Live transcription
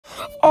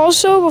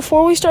Also,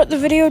 before we start the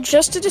video,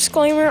 just a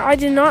disclaimer, I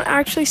did not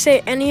actually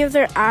say any of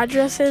their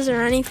addresses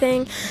or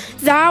anything.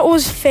 That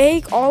was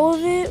fake, all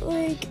of it.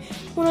 Like,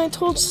 when I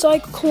told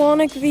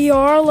Cyclonic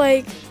VR,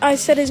 like, I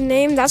said his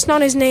name. That's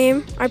not his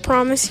name, I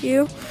promise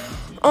you.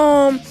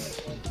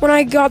 When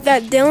I got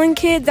that Dylan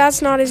kid,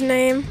 that's not his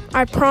name,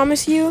 I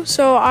promise you.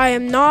 So I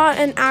am not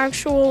an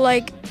actual,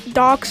 like,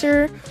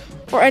 doxer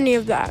or any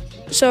of that.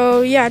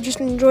 So, yeah, just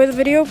enjoy the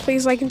video.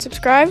 Please like and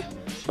subscribe.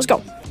 Let's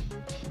go.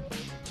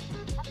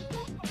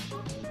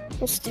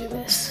 Let's do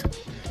this.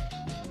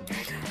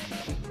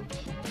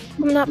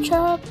 Coming up,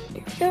 chop.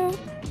 Here we go.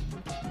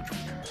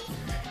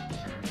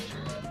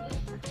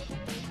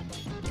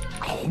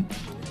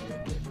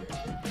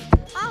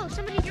 Oh,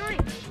 somebody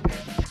joined.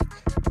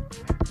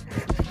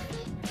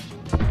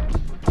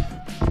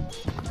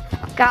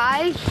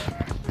 Guys.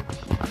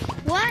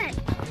 What?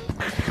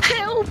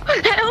 Help!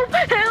 Help!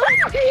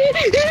 Help!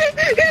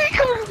 He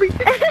calls me.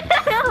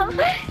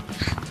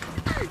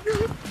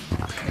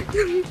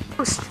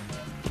 Ghost.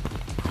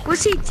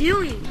 What's he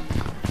doing?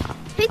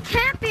 He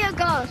can't be a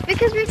ghost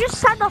because we just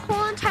said the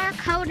whole entire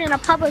code in a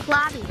public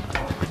lobby.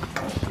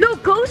 No,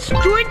 Ghost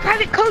joined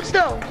private codes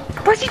though.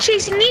 Was he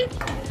chasing me?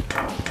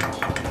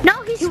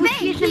 No, he's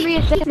fake.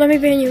 Let me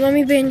ban you. Let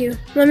me ban you.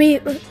 Let me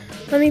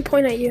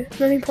point at you.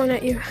 Let me point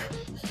at you.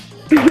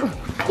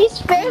 He's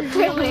fake.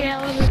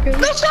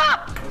 No,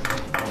 stop!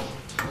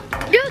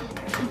 Dude,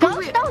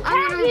 Ghost don't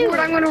tag you.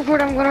 I'm gonna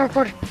record. I'm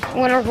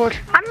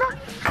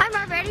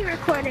already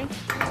recording.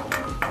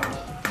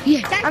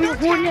 Yeah, Guys, I'm don't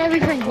recording tag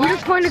everything. me. We're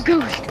just find a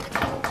ghost.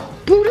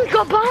 Buddha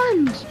got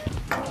banned.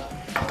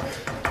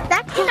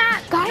 That's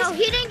not. Guys? No,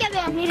 he didn't get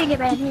banned. He didn't get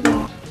banned. He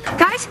didn't.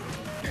 Guys.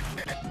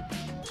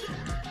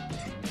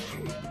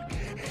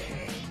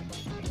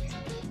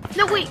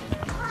 No, wait.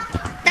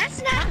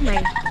 That's not Me.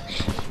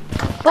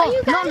 Oh,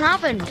 you guys- nothing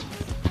happened.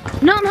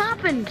 Nothing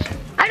happened.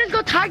 I just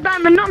got tagged by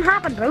him and nothing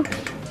happened, bro.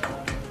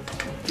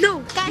 No,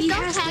 guys,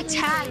 don't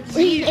tag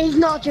me. He's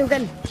not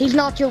joking. He's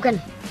not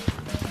joking.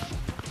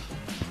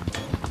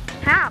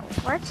 How?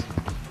 What?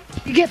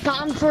 You get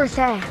banned for a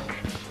sec.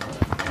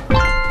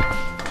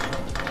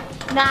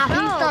 Nah, he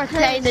No, starts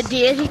playing the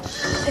Daisy.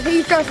 If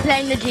he starts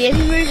playing the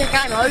Daisy music,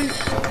 I'm out.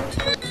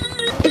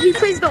 If he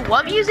plays the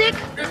what music?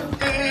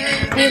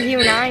 Daisy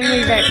 9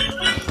 music.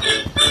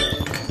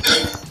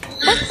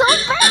 That's so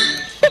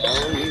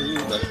fake.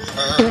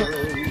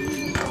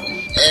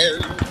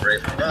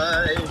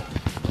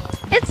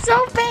 It's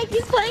so fake.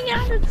 He's playing it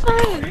on his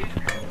phone.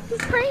 He's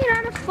playing it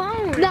on a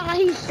phone. Nah,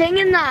 he's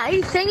singing that.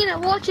 He's singing it.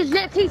 Watch his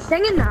lips. He's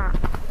singing that.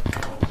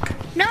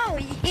 No,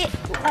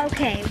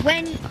 okay.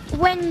 When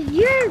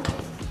your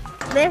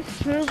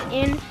lips move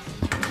in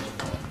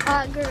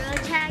Gorilla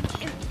Tag,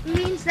 it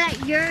means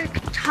that you're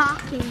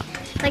talking.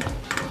 Like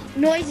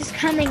noise is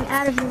coming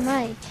out of your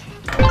mic.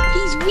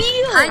 He's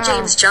real. Hi,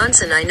 James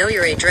Johnson. I know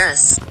your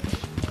address.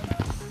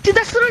 Dude,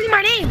 that's literally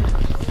my name.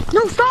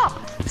 No, stop.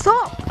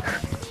 Stop.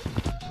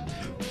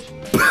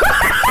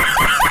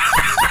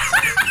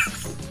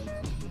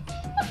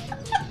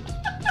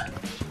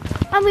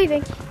 I'm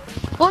leaving.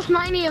 What's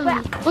my name?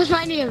 Wow. What's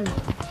my name?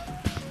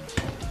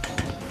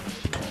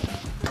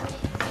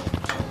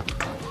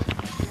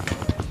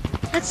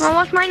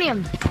 What's my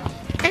name?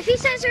 If he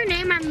says your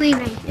name, I'm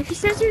leaving. If he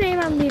says your name,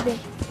 I'm leaving.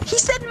 He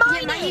said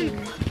my name.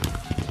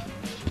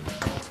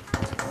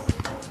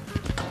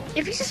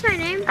 If he says my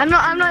name, I'm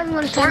not even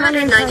gonna say my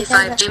name.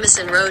 495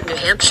 Jameson Road, New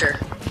Hampshire.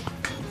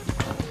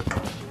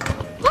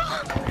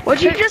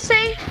 What'd you just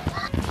say?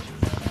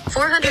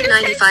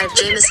 495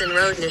 Jameson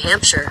Road, New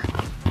Hampshire.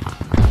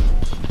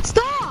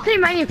 Stop! Say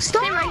my name.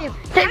 Stop! Say my name.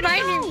 Say my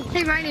name.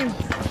 Say my name.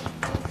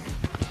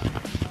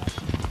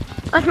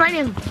 What's my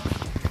name?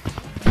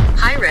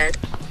 Hi, Red.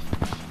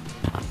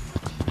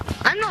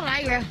 I'm not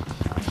Ira.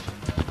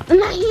 My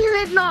name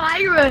is not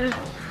Ira.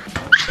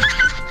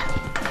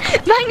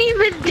 My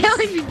name is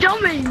Dylan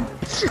Dummy.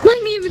 My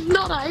name is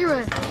not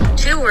Ira.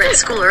 2 were at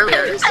school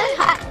earlier.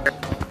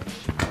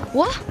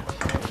 What?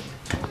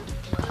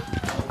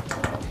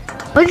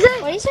 What'd you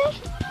say? what do you say?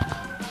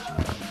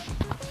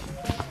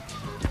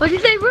 What'd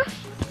you say, bro?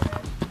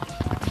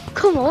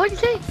 Come on, what'd you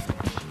say?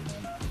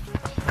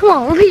 Come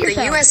on, repeat The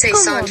yourself. USA Come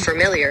sound on.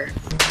 familiar.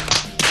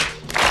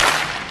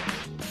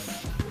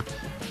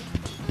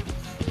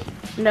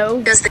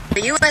 No. Does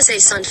the USA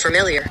sound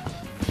familiar?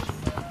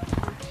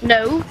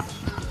 No.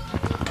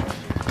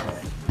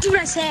 Do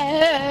what I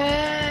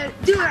said.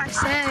 Do what I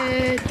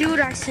said. Do what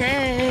I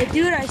said.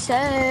 Do what I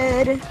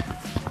said.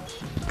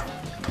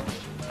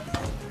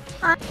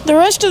 The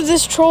rest of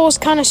this troll is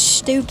kind of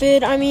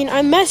stupid. I mean,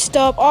 I messed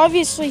up.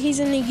 Obviously, he's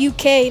in the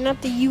UK,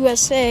 not the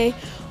USA.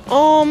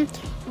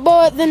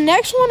 But the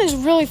next one is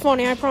really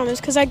funny, I promise,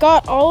 because I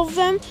got all of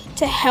them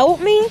to help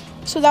me,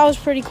 so that was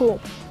pretty cool.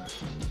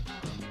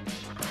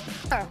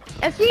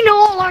 If you know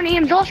all our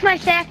names, what's my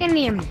second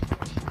name?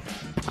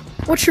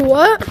 What's your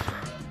what?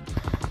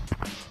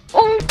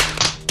 Oh,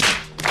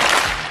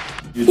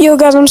 Yo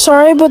guys, I'm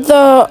sorry, but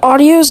the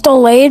audio is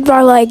delayed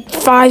by like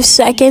 5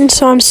 seconds,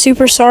 so I'm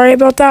super sorry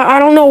about that. I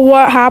don't know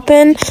what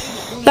happened.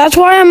 That's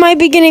why I might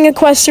be getting a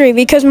Quest 3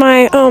 because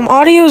my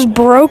audio is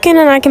broken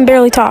and I can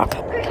barely talk.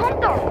 There's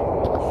Hunter.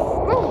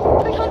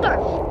 Bro, there's Hunter.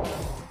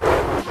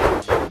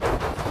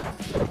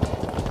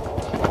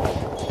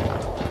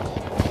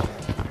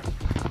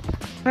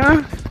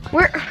 Huh?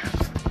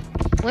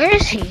 Where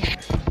is he?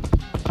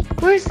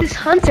 Where's this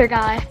Hunter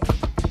guy?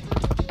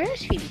 Where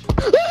is he?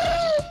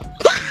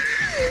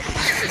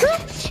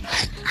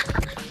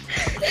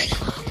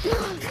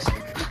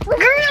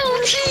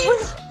 Girl,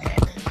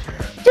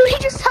 jeez! Dude, he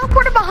just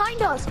teleported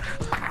behind us.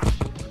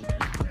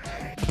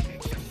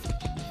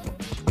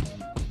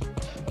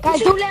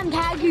 Guys, don't let him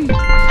tag you.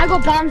 I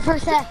got banned for a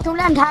sec. Don't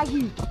let him tag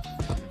you.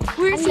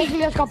 Where is he? He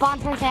just got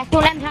banned for a sec.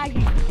 Don't let him tag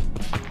you.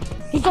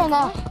 He's going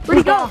there. Where'd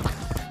he go?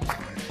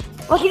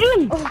 What's he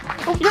doing?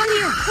 He's down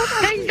here.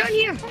 Guys, he's down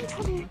here.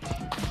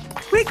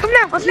 Wait, come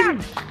down. What's down?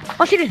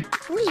 What's he doing?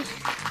 Wait,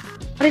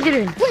 What is he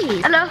doing?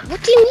 wait. Hello?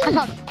 What do you mean?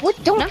 Hello?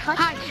 What? Don't No? touch.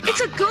 Hi.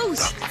 It's a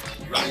ghost.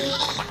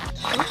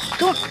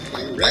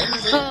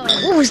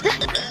 What was that?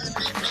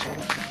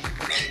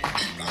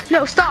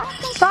 No, stop.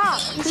 Stop.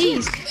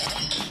 Please.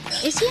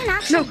 Is he an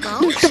actual No,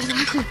 ghost?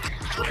 stop.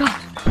 Stop.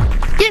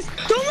 Yes,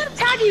 don't let him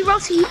tag you or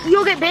else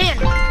you'll get banned.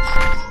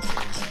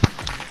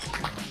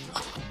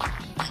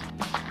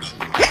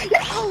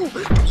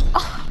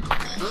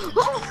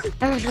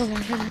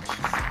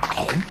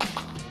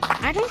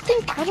 I don't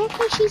think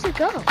he's a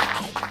ghost.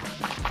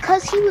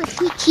 Cause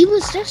he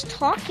was just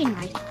talking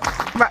like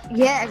that. Right,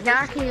 yeah,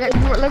 exactly.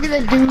 Look at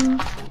this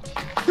dude.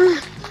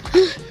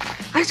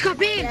 I just got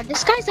banned. Yeah,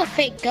 this guy's a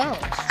fake ghost.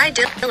 Hi,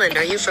 Dylan.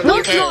 Are you from No, the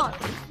it's UK? not.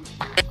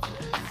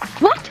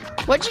 What?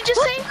 What'd you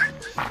just say?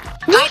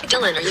 Hi,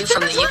 Dylan. Are you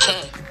from the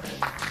UK?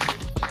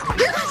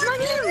 That's not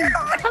you.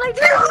 I like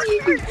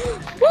you.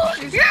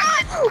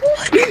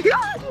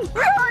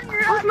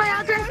 What's my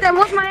address then?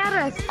 What's my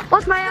address?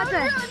 What's my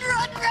address?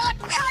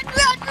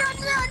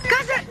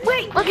 Guys,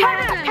 wait.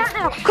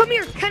 Catnap, come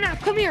here. Catnap,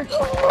 come here.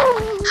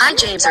 Hi,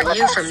 James. Are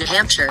you from New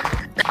Hampshire?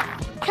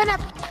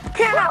 Catnap,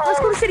 let's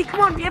go to the city. Come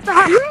on, we have to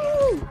hide.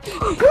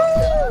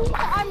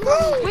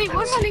 Wait,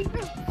 what's my name?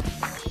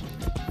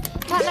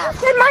 Catnap,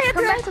 said my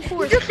address.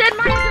 You just said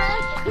my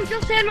address. You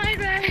just said my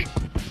address.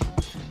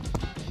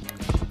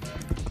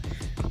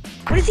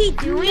 What is he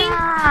doing?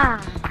 Nah.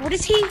 What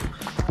is he?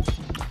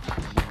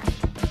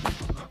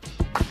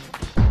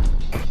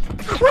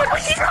 What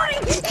is he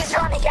running? He's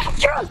running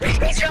after us.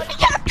 He's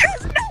running after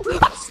us. No,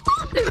 I'm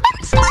stuck.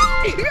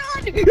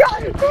 Run. He's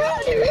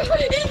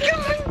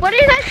coming. What is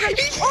that?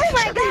 Oh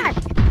my God.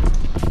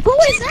 Who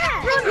is that?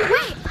 Run,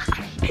 wait.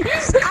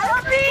 He's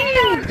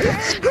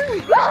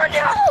coming. Oh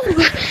no.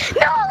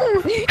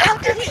 How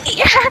did he?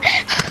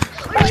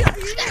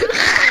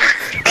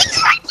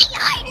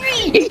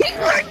 He's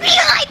right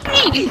behind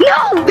me. No.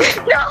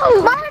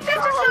 Mama,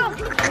 that's yourself.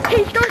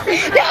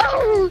 No.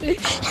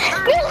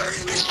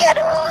 Get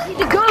off. He's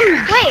a ghost.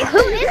 Wait, who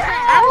is that?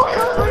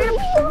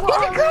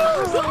 He's a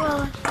ghost.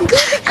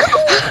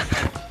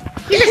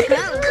 He's a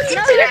ghost.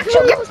 No, you're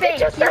actual ghost.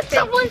 That's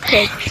someone's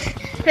fake.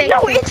 Fake. No,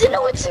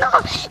 it's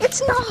not.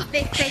 It's not.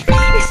 Fake. It's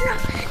not.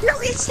 No,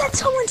 it's that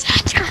someone's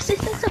address.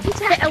 It's that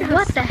someone's address.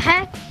 What the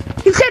heck?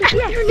 He said,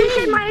 yeah, he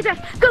said my address.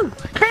 Go.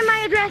 Say my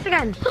address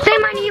again. Say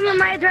my name and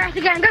my address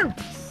again. Go.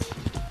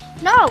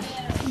 No,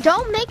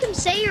 don't make him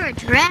say your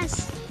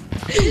address.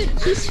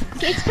 It's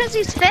because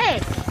he's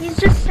fake. He's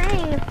just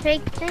saying a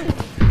fake thing.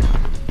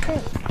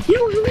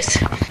 No, it was.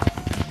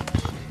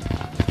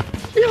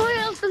 No one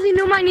else does he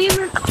know my name.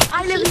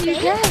 I live in the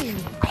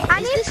UK. I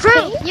need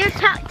proof. You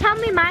tell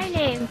me my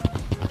name.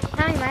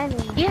 Tell me my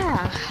name.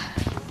 Yeah.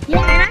 You're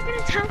not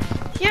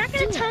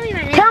gonna tell me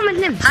my name. Tell him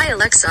his name. Hi,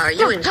 Alexa. Are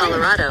you in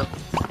Colorado?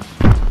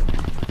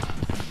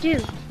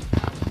 Dude.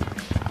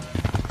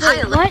 Hi,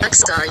 Wait, what?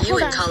 Alexa. Are you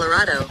Hold in on.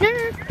 Colorado? No.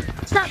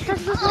 Stop.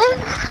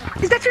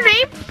 Is that your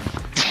name?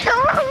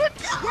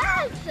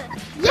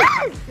 Yes.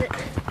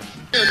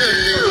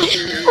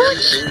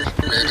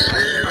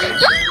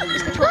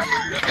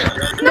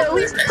 No,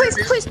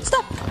 please,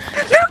 stop.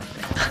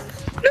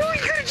 No,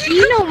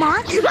 You know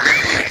mine?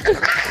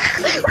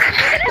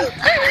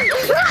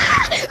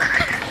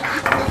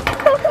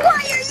 Why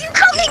are you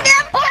coming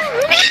after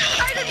me?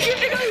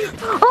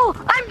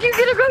 I'm Duke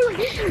the Ghost.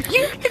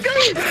 Duke the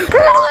Ghost.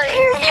 Why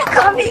are you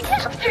coming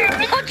after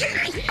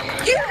me?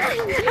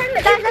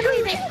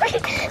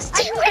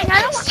 Stay away. I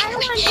don't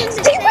want him to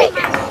stay away.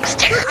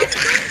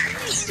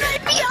 He's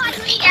right behind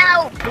me now.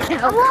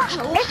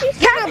 If you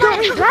stop my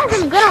address,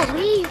 I'm gonna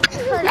leave.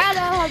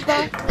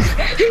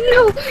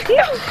 No.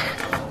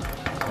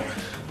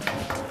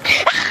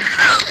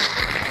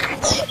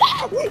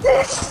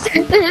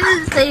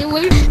 Stay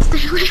away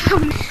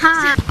from me.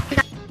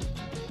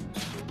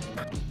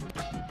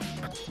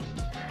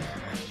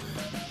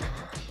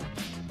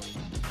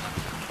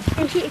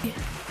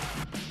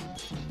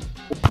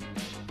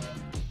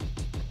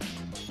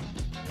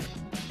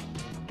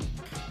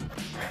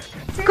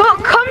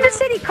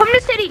 Come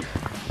to city.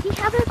 He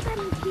hasn't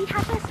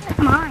said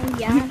mine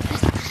yet.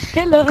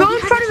 Hello. Go in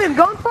front of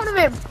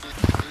him.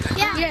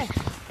 Yeah.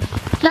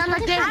 Not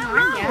like this. I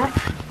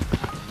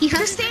don't know.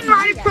 Just stand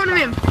right in front of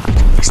him.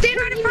 Stand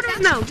right in front of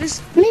him. No,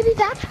 just Maybe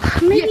that's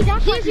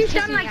why If you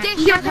stand like this,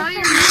 yeah. you'll tell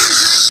your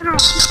name.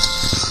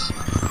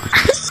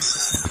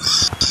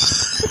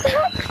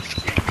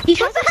 He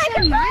hasn't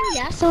said mine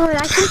yet, so I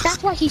think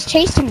that's why he's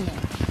chasing me.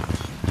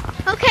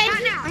 Okay,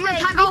 I'm gonna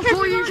tag all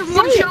 4 years of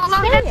one Say it, shot. say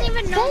He it. doesn't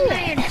even know Say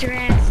my it.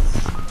 address.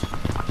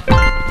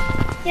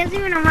 He doesn't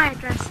even know my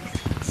address.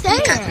 Say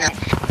it.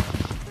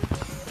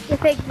 You're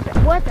fake.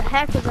 What the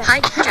heck is that? Hi,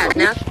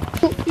 Catnap.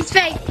 He's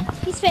fake.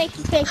 He's fake.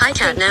 He's fake. Hi,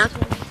 Catnap.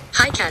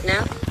 Hi,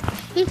 Catnap.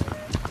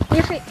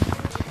 You're fake.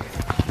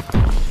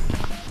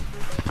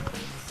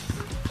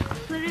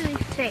 Literally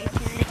fake.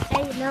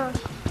 Hey, you know.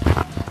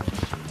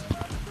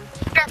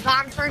 You're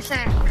gone for a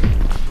sec.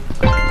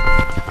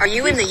 Are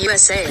you in the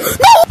USA?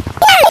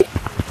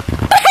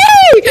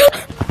 Hey!